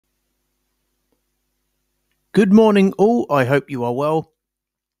Good morning, all. I hope you are well.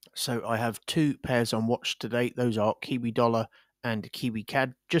 So, I have two pairs on watch today. Those are Kiwi dollar and Kiwi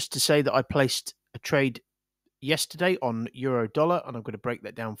CAD. Just to say that I placed a trade yesterday on euro dollar, and I'm going to break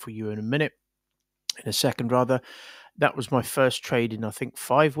that down for you in a second rather. That was my first trade in, I think,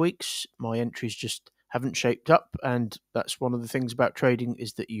 5 weeks. My entries just haven't shaped up, and that's one of the things about trading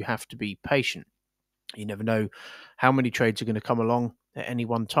is that you have to be patient. You never know how many trades are going to come along at any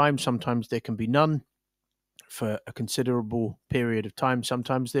one time. Sometimes there can be none for a considerable period of time.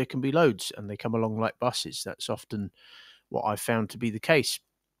 Sometimes there can be loads and they come along like buses. That's often what I've found to be the case.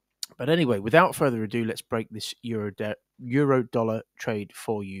 But anyway, without further ado, let's break this euro dollar trade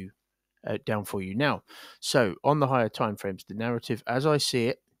for you down for you now. So on the higher time frames, the narrative as I see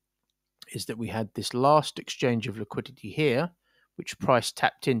it is that we had this last exchange of liquidity here, which price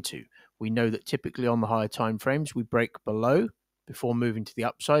tapped into. We know that typically on the higher time frames, we break below before moving to the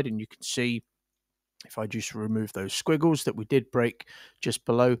upside, and you can see if I just remove those squiggles that we did break just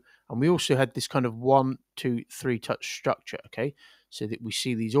below. And we also had this kind of 1, 2, 3 touch structure, okay? So that we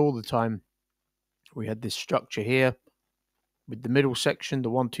see these all the time. We had this structure here with the middle section,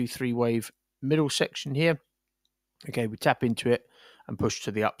 the 1, 2, 3 wave middle section here. Okay, we tap into it and push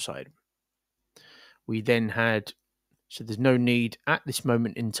to the upside. We then had, so there's no need at this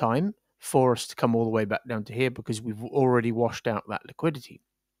moment in time for us to come all the way back down to here because we've already washed out that liquidity.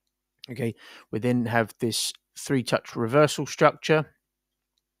 Okay, we then have this 3-touch reversal structure,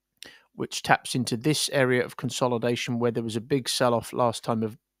 which taps into this area of consolidation where there was a big sell-off last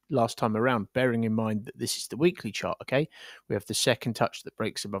time around, bearing in mind that this is the weekly chart. Okay, we have the second touch that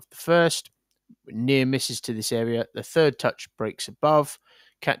breaks above the first, near misses to this area. The third touch breaks above,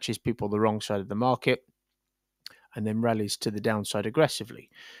 catches people the wrong side of the market, and then rallies to the downside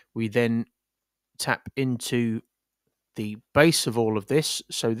aggressively. We then tap into the base of all of this,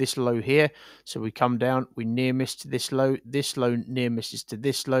 so this low here. So we come down, we near miss to this low near misses to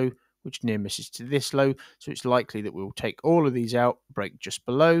this low, which near misses to this low. So it's likely that we'll take all of these out, break just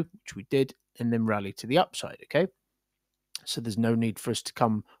below, which we did, and then rally to the upside. Okay, so there's no need for us to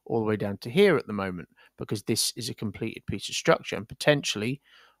come all the way down to here at the moment because this is a completed piece of structure, and potentially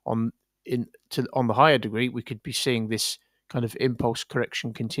on the higher degree we could be seeing this kind of impulse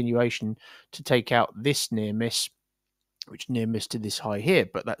correction continuation to take out this near miss, which near missed to this high here,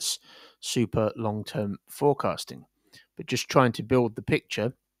 but that's super long-term forecasting. But just trying to build the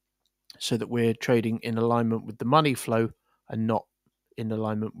picture so that we're trading in alignment with the money flow and not in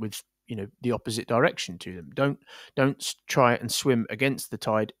alignment with the opposite direction to them. Don't try and swim against the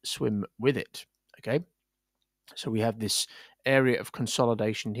tide, swim with it. Okay, so we have this area of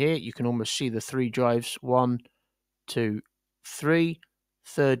consolidation here. You can almost see the 3 drives, 1, 2, 3.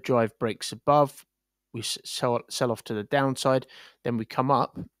 Third drive breaks above, we sell off to the downside, then we come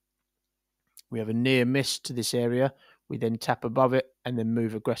up, we have a near miss to this area, we then tap above it and then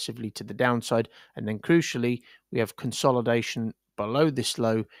move aggressively to the downside, and then crucially we have consolidation below this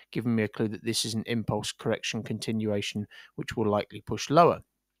low, giving me a clue that this is an impulse correction continuation which will likely push lower.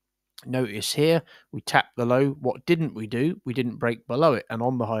 Notice here we tap the low. What didn't we do? We didn't break below it, and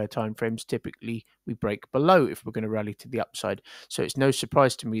on the higher time frames typically we break below if we're going to rally to the upside. So it's no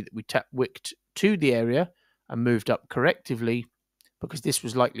surprise to me that we wicked to the area and moved up correctively, because this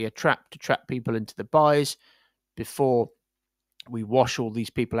was likely a trap to trap people into the buys before we wash all these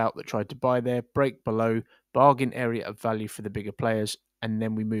people out that tried to buy there, break below, bargain area of value for the bigger players, and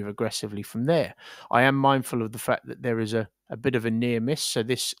then we move aggressively from there. I am mindful of the fact that there is a bit of a near miss. So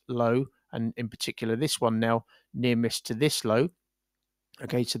this low, and in particular this one now, near miss to this low.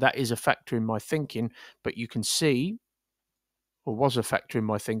 Okay, so that is a factor in my thinking, but you can see, or was a factor in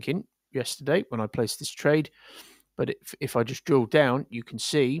my thinking yesterday when I placed this trade. But if I just drill down, you can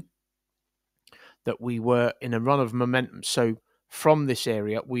see that we were in a run of momentum. So from this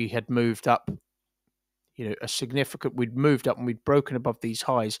area, we had moved up, we'd moved up and we'd broken above these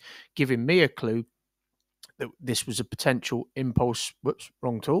highs, giving me a clue that this was a potential impulse. Whoops,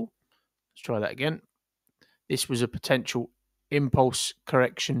 wrong tool. Let's try that again. This was a potential impulse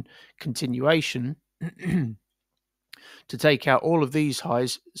correction continuation to take out all of these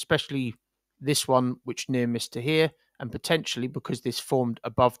highs, especially this one, which near missed to here, and potentially, because this formed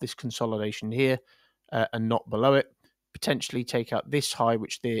above this consolidation here and not below it, potentially take out this high,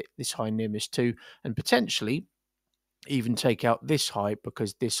 which this high near missed to, and potentially even take out this high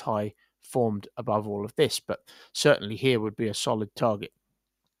because this high formed above all of this. But certainly here would be a solid target.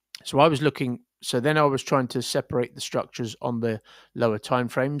 So I was looking, so then I was trying to separate the structures on the lower time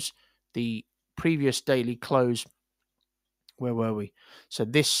frames. The previous daily close, where were we? So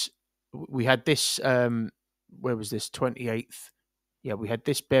we had this, where was this, 28th? Yeah, we had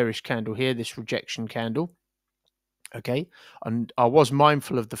this bearish candle here, this rejection candle. Okay. And I was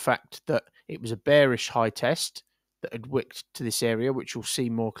mindful of the fact that it was a bearish high test that had wicked to this area, which you'll see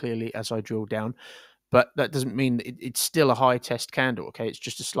more clearly as I drill down. But that doesn't mean that it's still a high test candle. Okay. It's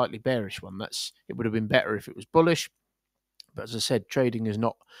just a slightly bearish one. It would have been better if it was bullish. But as I said, trading is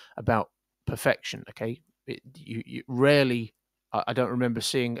not about perfection. Okay. You rarely, I don't remember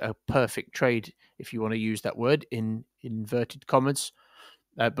seeing a perfect trade, if you want to use that word in inverted commas.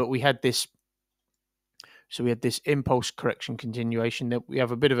 But we had this. So we had this impulse correction continuation. That we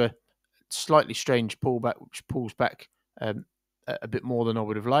have a bit of a slightly strange pullback, which pulls back a bit more than I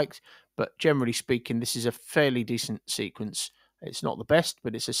would have liked. But generally speaking, this is a fairly decent sequence. It's not the best,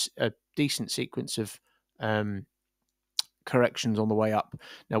 but it's a decent sequence of corrections on the way up.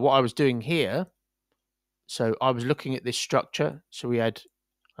 Now, what I was doing here, so I was looking at this structure. So and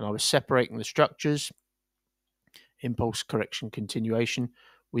I was separating the structures, impulse correction continuation.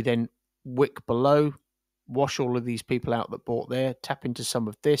 We then wick below, wash all of these people out that bought there, tap into some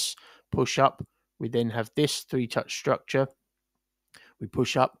of this, push up. We then have this 3-touch structure. We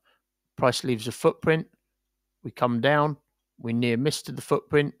push up, price leaves a footprint. We come down, we near miss to the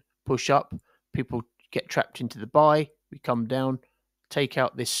footprint, push up. People get trapped into the buy. We come down, take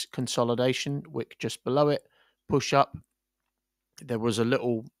out this consolidation, wick just below it, push up. There was a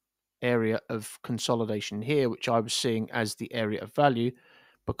little area of consolidation here, which I was seeing as the area of value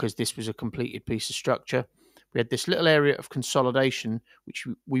because this was a completed piece of structure. We had this little area of consolidation, which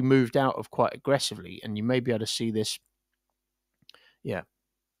we moved out of quite aggressively, and you may be able to see this. Yeah.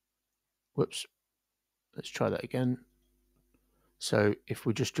 Whoops. Let's try that again. So if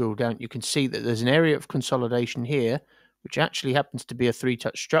we just drill down, you can see that there's an area of consolidation here, which actually happens to be a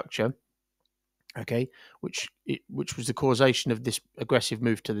 3-touch structure. Okay, which was the causation of this aggressive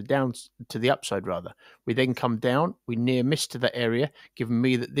move to the upside rather. We then come down, we near miss to that area, giving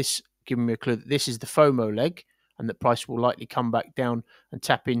me a clue that this is the FOMO leg, and that price will likely come back down and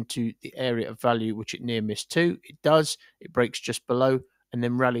tap into the area of value which it near missed to. It does, it breaks just below and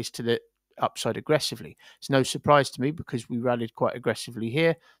then rallies to the upside aggressively. It's no surprise to me because we rallied quite aggressively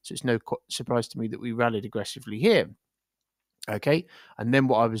here, so it's no surprise to me that we rallied aggressively here. Okay, and then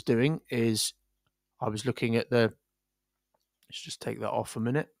what I was doing is I was looking at let's just take that off a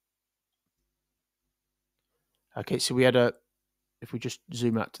minute. Okay, so if we just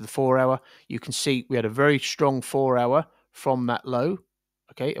zoom out to the 4-hour, you can see we had a very strong 4-hour from that low.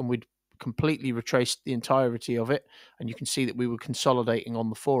 Okay, and we'd completely retraced the entirety of it. And you can see that we were consolidating on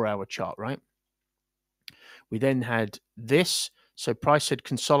the 4-hour chart, right? We then had this. So price had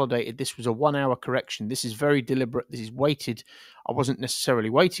consolidated. This was a 1-hour correction. This is very deliberate. This is weighted. I wasn't necessarily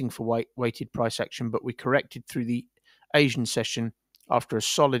waiting for weighted price action, but we corrected through the Asian session after a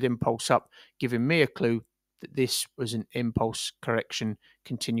solid impulse up, giving me a clue that this was an impulse correction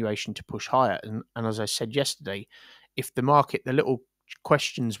continuation to push higher. And as I said yesterday, if the market, the little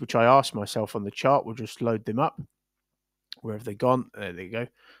questions which I asked myself on the chart, will just load them up. Where have they gone? There they go.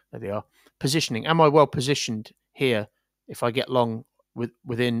 There they are. Positioning. Am I well positioned here if I get long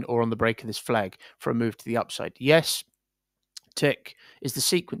within or on the break of this flag for a move to the upside? Yes. Tick. Is the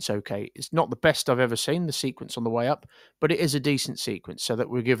sequence okay? It's not the best I've ever seen, the sequence on the way up, but it is a decent sequence, so that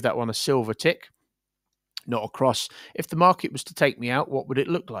we'll give that one a silver tick, not a cross. If the market was to take me out, what would it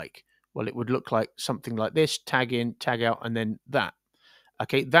look like? Well, it would look like something like this: tag in, tag out, and then that.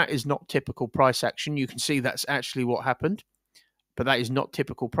 Okay, that is not typical price action. You can see that's actually what happened, but that is not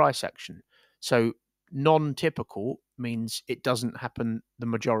typical price action. So non-typical means it doesn't happen the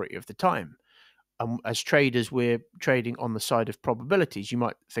majority of the time. As traders, we're trading on the side of probabilities. You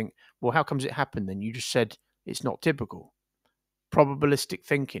might think, well, how comes it happened then? You just said it's not typical. Probabilistic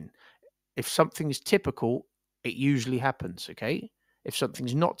thinking. If something is typical, it usually happens, okay? If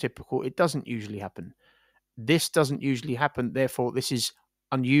something's not typical, it doesn't usually happen. This doesn't usually happen, therefore this is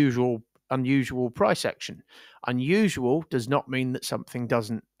unusual price action. Unusual does not mean that something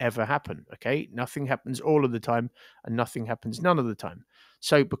doesn't ever happen, okay? Nothing happens all of the time and nothing happens none of the time.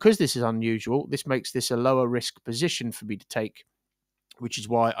 So because this is unusual, this makes this a lower risk position for me to take, which is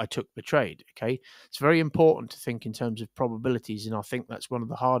why I took the trade, okay? It's very important to think in terms of probabilities, and I think that's one of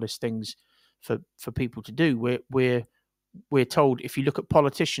the hardest things for people to do. We're told, if you look at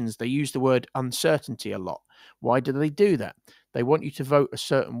politicians, they use the word uncertainty a lot. Why do they do that? They want you to vote a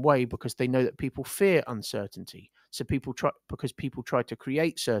certain way because they know that people fear uncertainty. So people try to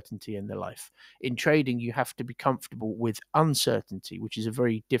create certainty in their life. In trading, you have to be comfortable with uncertainty, which is a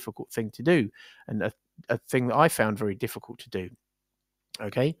very difficult thing to do, and a thing that I found very difficult to do.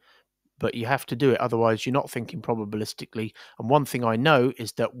 Okay, but you have to do it, otherwise you're not thinking probabilistically. And one thing I know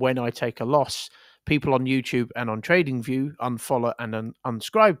is that when I take a loss, people on YouTube and on TradingView unfollow and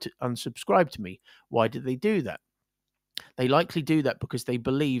unsubscribe to me. Why did they do that? They likely do that because they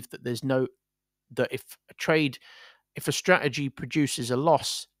believe that that if a strategy produces a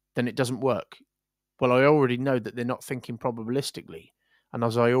loss, then it doesn't work. Well, I already know that they're not thinking probabilistically. And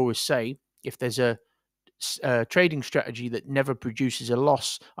as I always say, if there's a trading strategy that never produces a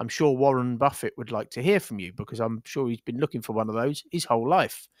loss, I'm sure Warren Buffett would like to hear from you, because I'm sure he's been looking for one of those his whole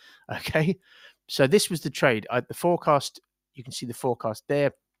life. Okay. So this was the trade. The forecast, you can see the forecast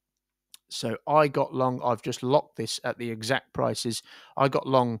there. So I got long. I've just locked this at the exact prices. I got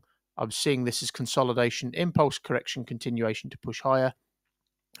long. I'm seeing this as consolidation, impulse correction, continuation to push higher.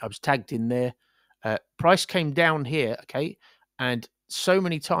 I was tagged in there. Price came down here, okay? And so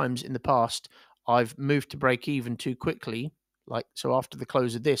many times in the past, I've moved to break even too quickly. Like, so after the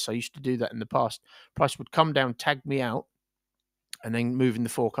close of this, I used to do that in the past. Price would come down, tag me out, and then move in the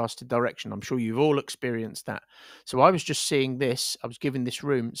forecasted direction. I'm sure you've all experienced that. So I was just seeing this. I was given this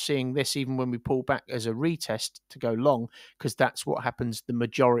room, seeing this even when we pull back as a retest to go long, because that's what happens the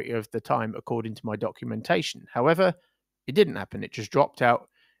majority of the time, according to my documentation. However, it didn't happen. It just dropped out,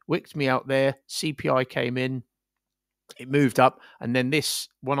 wicked me out there. CPI came in. It moved up, and then this,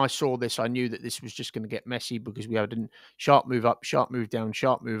 when I saw this, I knew that this was just going to get messy, because we had a sharp move up, sharp move down,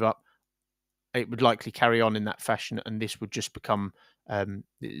 sharp move up. It would likely carry on in that fashion, and this would just become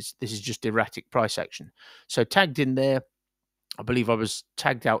this is just erratic price action. So tagged in there, I believe I was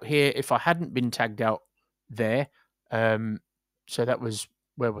tagged out here. If I hadn't been tagged out there, so that was,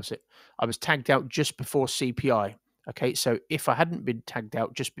 where was it? I was tagged out just before CPI. Okay, so if I hadn't been tagged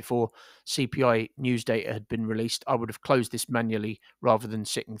out just before CPI news data had been released, I would have closed this manually rather than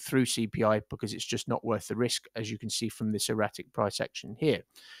sitting through CPI, because it's just not worth the risk, as you can see from this erratic price action here.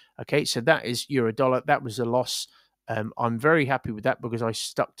 Okay, so that is euro dollar. That was a loss. I'm very happy with that, because I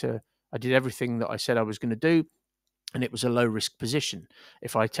did everything that I said I was going to do, and it was a low risk position.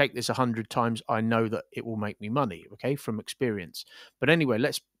 If I take this 100 times, I know that it will make me money, okay, from experience. But anyway,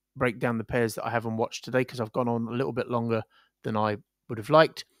 let's break down the pairs that I haven't watched today, because I've gone on a little bit longer than I would have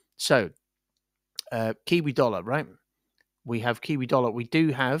liked. So, Kiwi dollar, right? We have Kiwi dollar. We do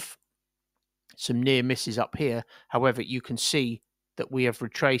have some near misses up here. However, you can see that we have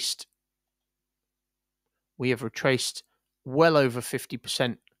retraced well over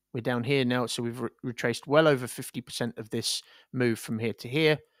 50%. We're down here now, so we've retraced well over 50% of this move from here to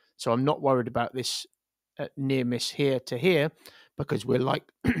here. So I'm not worried about this near miss here to here, because we're like,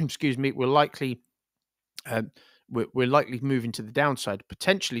 excuse me, we're likely moving to the downside,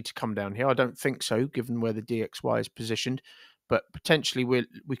 potentially to come down here. I don't think so, given where the DXY is positioned, but potentially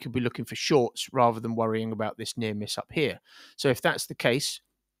we could be looking for shorts rather than worrying about this near miss up here. So if that's the case,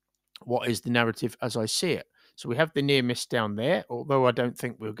 what is the narrative as I see it? So we have the near miss down there, although I don't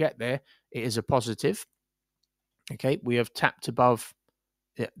think we'll get there. It is a positive. Okay, we have tapped above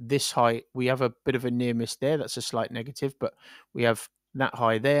this high. We have a bit of a near miss there. That's a slight negative, but we have that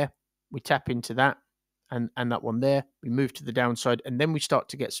high there. We tap into that and that one there. We move to the downside, and then we start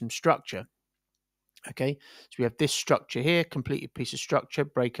to get some structure. Okay, so we have this structure here, completed piece of structure,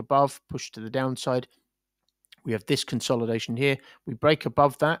 break above, push to the downside. We have this consolidation here. We break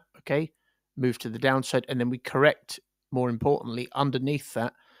above that, okay, move to the downside, and then we correct, more importantly, underneath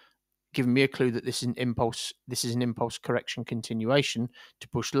that, giving me a clue that this is an impulse. This is an impulse correction continuation to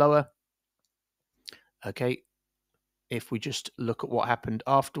push lower. Okay, if we just look at what happened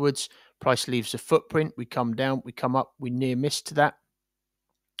afterwards, price leaves a footprint. We come down, we come up, we near miss to that.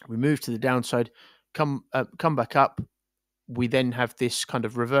 We move to the downside, come back up. We then have this kind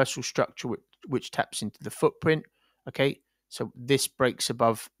of reversal structure which taps into the footprint. Okay, so this breaks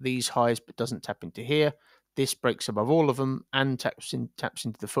above these highs but doesn't tap into here. This breaks above all of them and taps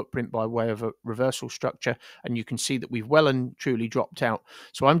into the footprint by way of a reversal structure. And you can see that we've well and truly dropped out.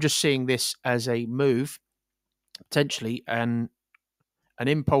 So I'm just seeing this as a move, potentially an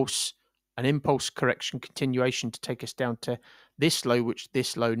impulse correction continuation to take us down to this low, which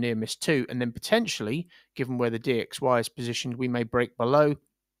this low near miss to, and then potentially, given where the DXY is positioned, we may break below,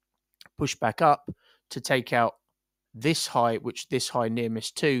 push back up to take out this high, which this high near miss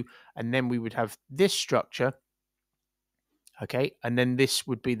to, and then we would have this structure. Okay, and then this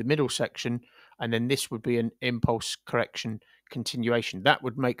would be the middle section, and then this would be an impulse correction continuation. That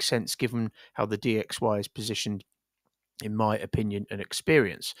would make sense given how the DXY is positioned, in my opinion and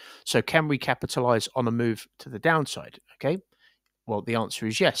experience. So can we capitalize on a move to the downside? Okay, well, the answer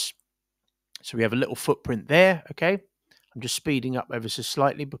is yes. So we have a little footprint there. Okay, I'm just speeding up ever so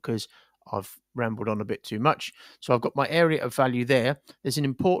slightly because I've rambled on a bit too much. So I've got my area of value there. There's an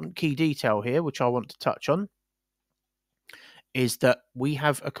important key detail here which I want to touch on, is that we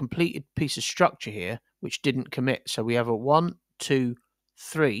have a completed piece of structure here which didn't commit. So we have a 1, 2,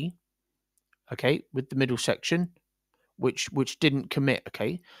 3, okay, with the middle section. which didn't commit.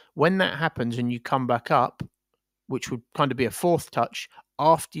 Okay, when that happens and you come back up, which would kind of be a fourth touch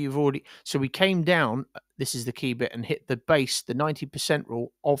after you've already. So we came down, this is the key bit, and hit the base, the 90%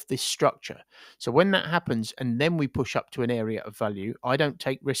 rule of this structure. So when that happens and then we push up to an area of value, I don't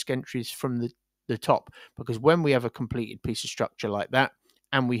take risk entries from the top, because when we have a completed piece of structure like that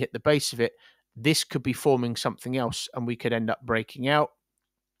and we hit the base of it, this could be forming something else and we could end up breaking out,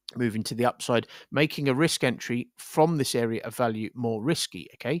 moving to the upside, making a risk entry from this area of value more risky.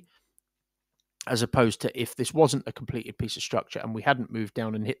 Okay, as opposed to if this wasn't a completed piece of structure and we hadn't moved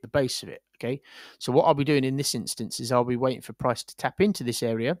down and hit the base of it. Okay, so what I'll be doing in this instance is I'll be waiting for price to tap into this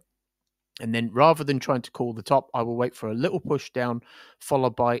area, and then rather than trying to call the top, I will wait for a little push down,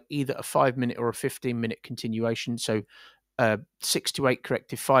 followed by either a 5-minute or a 15-minute continuation. So 6 to 8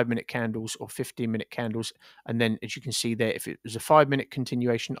 corrective 5-minute candles or 15-minute candles. And then, as you can see there, if it was a 5-minute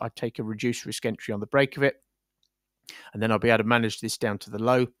continuation, I'd take a reduced risk entry on the break of it, and then I'll be able to manage this down to the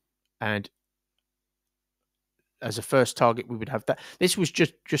low. And as a first target, we would have that. This was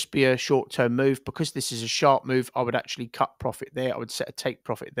just be a short-term move. Because this is a sharp move, I would actually cut profit there. I would set a take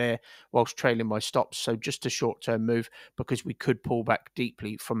profit there whilst trailing my stops. So just a short-term move, because we could pull back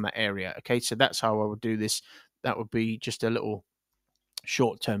deeply from that area. Okay, so that's how I would do this. That would be just a little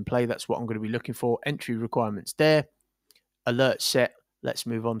short-term play. That's what I'm going to be looking for. Entry requirements there. Alert set. Let's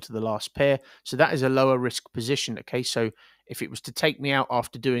move on to the last pair. So that is a lower risk position. Okay, so if it was to take me out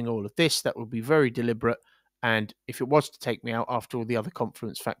after doing all of this, that would be very deliberate. And if it was to take me out after all the other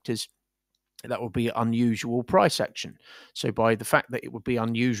confluence factors, that would be unusual price action. So by the fact that it would be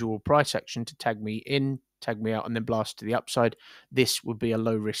unusual price action to tag me in, tag me out, and then blast to the upside, this would be a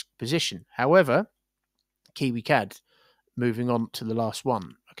low risk position. However, Kiwi CAD, moving on to the last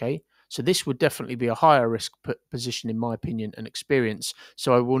one. Okay, so this would definitely be a higher risk position in my opinion and experience.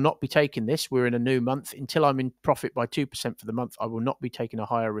 So I will not be taking this. We're in a new month. Until I'm in profit by 2% for the month, I will not be taking a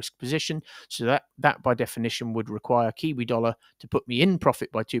higher risk position. So that by definition would require Kiwi dollar to put me in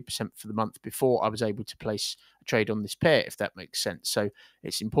profit by 2% for the month before I was able to place a trade on this pair, if that makes sense. So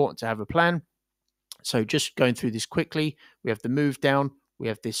it's important to have a plan. So just going through this quickly, we have the move down, we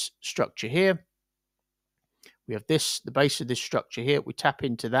have this structure here. We have this, the base of this structure here. We tap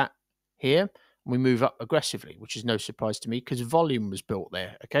into that here, and we move up aggressively, which is no surprise to me because volume was built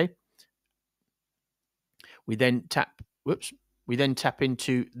there. Okay. We then tap, we then tap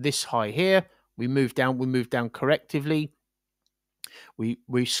into this high here. We move down correctively.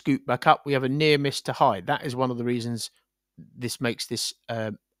 We scoot back up. We have a near miss to high. That is one of the reasons this makes this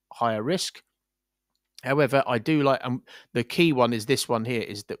higher risk. However, I do like, the key one is this one here,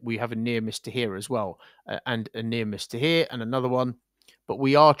 is that we have a near miss to here as well, and a near miss to here, and another one, but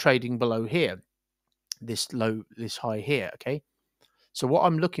we are trading below here, this high here. Okay, so what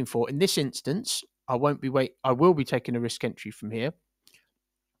I'm looking for in this instance, I will be taking a risk entry from here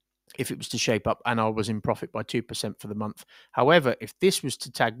if it was to shape up and I was in profit by 2% for the month. However, if this was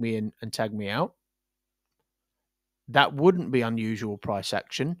to tag me in and tag me out, that wouldn't be unusual price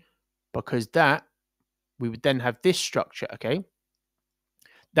action, because that we would then have this structure. Okay,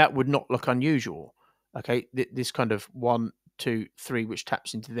 that would not look unusual. Okay, this kind of 1, 2, 3, which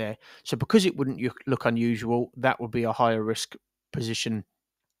taps into there. So because it wouldn't look unusual, that would be a higher risk position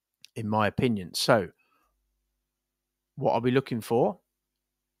in my opinion. So what I'll be looking for,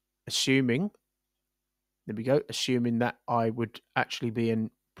 assuming that I would actually be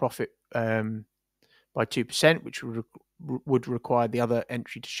in profit by 2%, which would require the other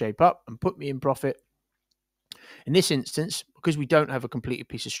entry to shape up and put me in profit. In this instance, because we don't have a completed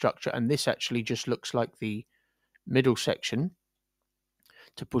piece of structure, and this actually just looks like the middle section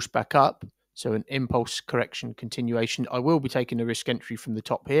to push back up, so an impulse correction continuation, I will be taking a risk entry from the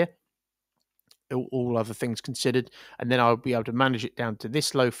top here, all other things considered, and then I'll be able to manage it down to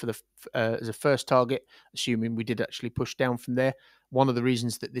this low for the as a first target, assuming we did actually push down from there. One of the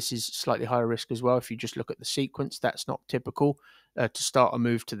reasons that this is slightly higher risk as well, if you just look at the sequence, that's not typical to start a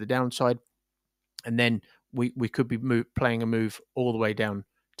move to the downside, and then we could be playing a move all the way down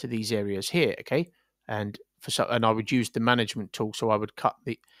to these areas here. Okay, and I would use the management tool, so I would cut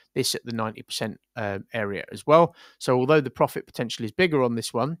this at the 90% area as well. So although the profit potential is bigger on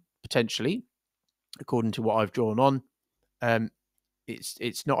this one, potentially, according to what I've drawn on,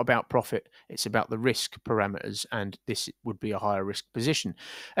 it's not about profit, it's about the risk parameters, and this would be a higher risk position.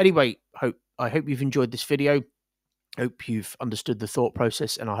 Anyway, I hope you've enjoyed this video. Hope you've understood the thought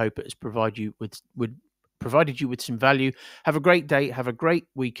process, and I hope it has provided you with some value. Have a great day, have a great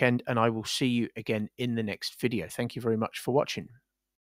weekend, and I will see you again in the next video. Thank you very much for watching.